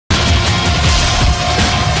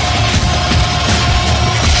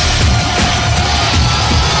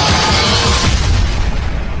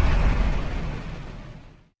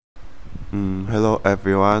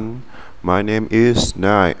everyone. My name is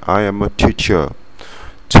Nai. I am a teacher.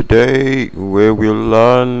 Today we will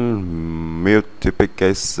learn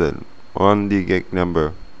multiplication on the gig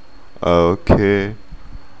number. Okay.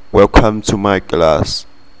 Welcome to my class.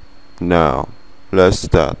 Now, let's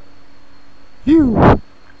start. You.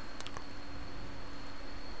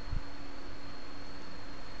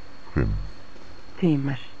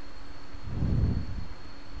 Famous.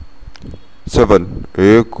 7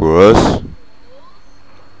 equals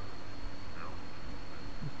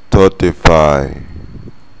 35.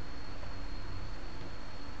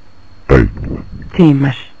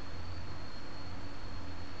 famous.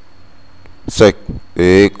 6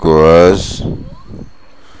 equals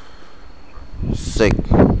 6.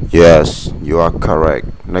 Yes, you are correct.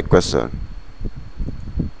 Next question.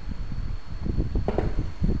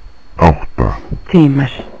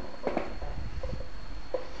 Famous.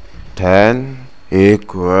 10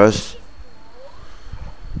 equals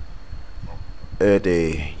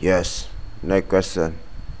 80. Yes. Next question.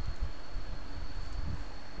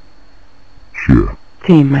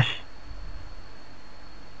 Famous.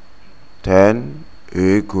 10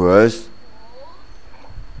 equals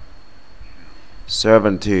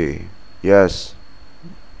 70. Yes.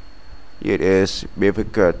 It is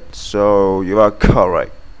difficult, so you are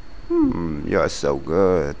correct. You are so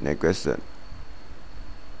good. Next question.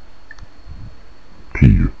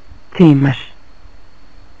 Famous.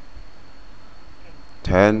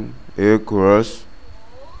 10 equals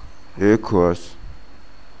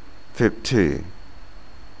 50.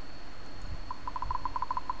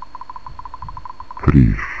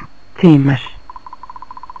 Famous.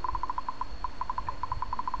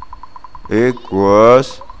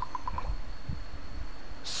 Equals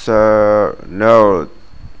no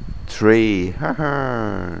 3.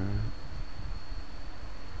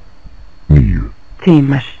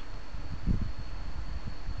 Famous.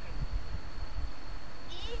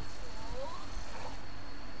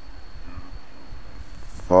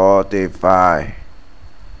 45.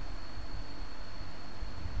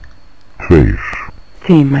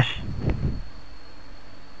 Famous.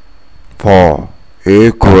 4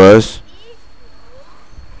 equals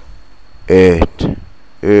 8.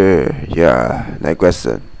 Yeah, next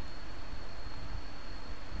question.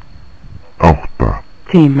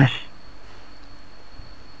 Famous.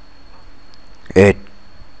 8.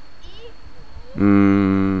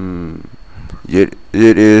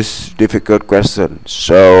 It is difficult question,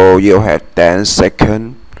 so you have 10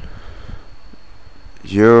 seconds.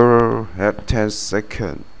 You have 10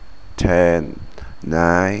 seconds. 10,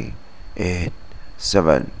 9, 8,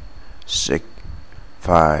 7, 6,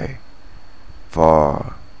 5,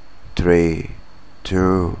 4, 3,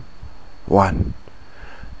 2, 1.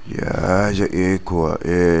 Yeah, the equal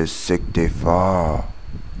is 64.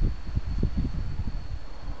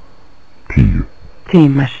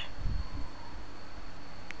 Famous.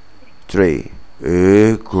 3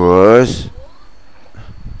 equals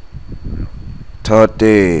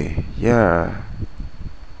 30. Yeah.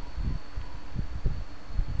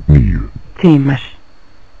 Famous.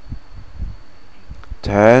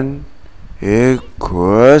 10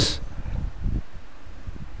 equals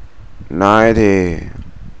 90.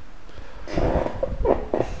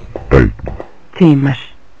 Famous.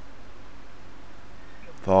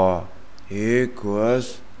 4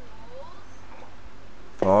 equals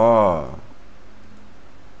 4.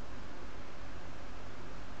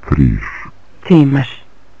 Famous.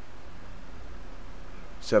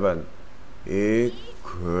 7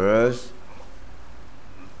 equals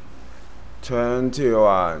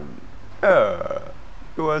 21.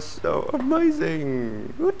 You are so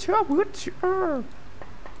amazing. Good job, good job.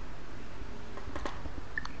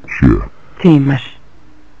 Famous.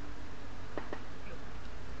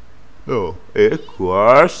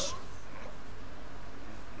 Equals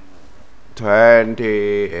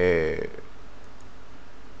 28.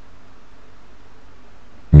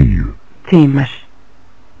 Famous.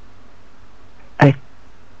 8.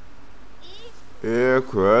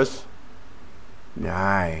 Equals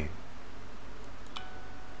 9.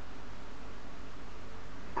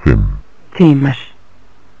 Famous.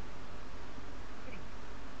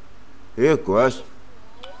 Equals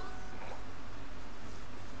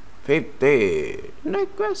 50.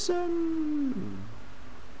 Next question.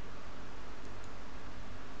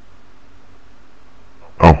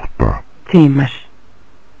 Famous.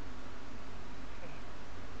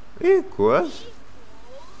 Equals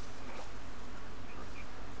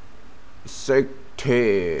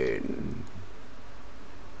 16.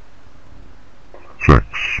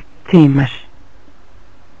 Famous.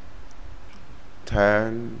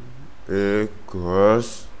 10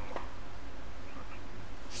 equals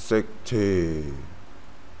 60.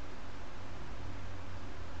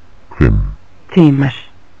 Fin. Timas.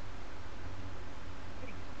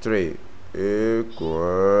 3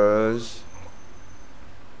 equals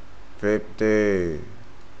 50.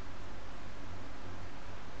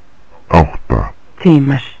 Åtta.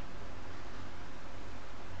 Timas.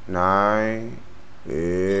 9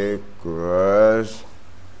 equals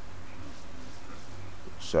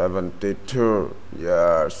 72.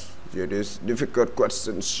 Yes, it is difficult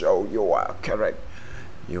question, so you are correct.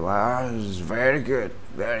 You are very good,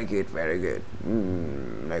 very good, very good.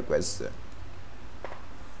 Next question.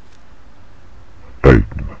 8.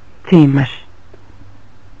 Timas.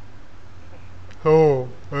 Oh,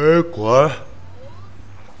 equal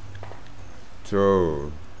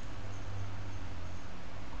 2.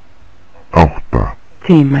 Åtta.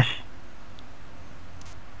 Timas.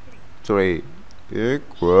 3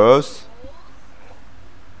 equals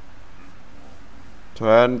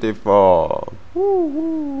 24.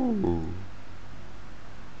 Woo-hoo.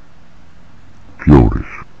 Flores.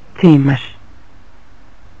 Timas.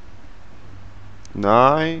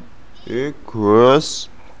 9 equals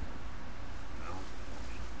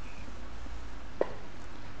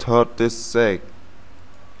 36.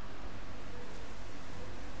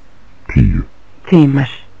 10. Timas.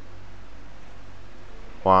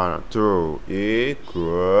 1, 2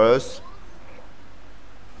 equals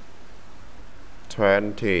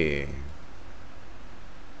 20.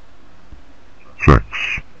 6.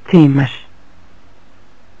 Timas.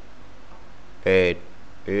 8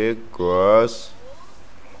 equals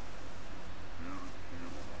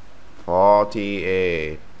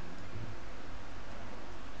 48.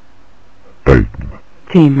 8.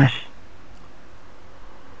 Timas.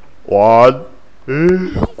 1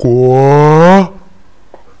 equals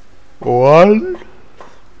 1.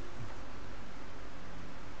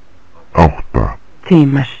 Åtta.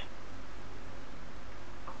 Timas.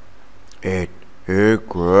 8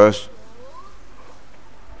 equals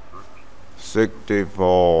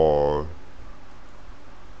 64.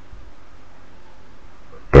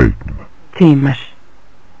 8. Timas.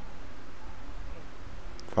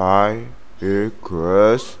 5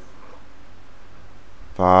 equals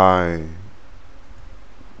 5.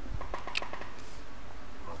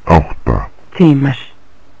 Åtta. Timas.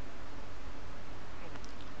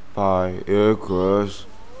 5 equals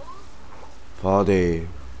 40.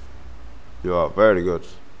 You are very good.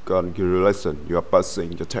 Congratulations, you are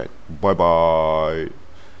passing the test. Bye bye.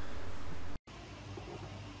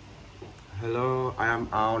 Hello, I am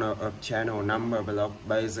owner of channel Numberblocks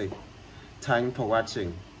Basic. Thanks for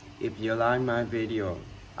watching. If you like my video,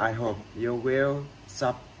 I hope you will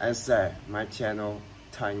sub and share my channel.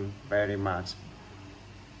 Thanks very much.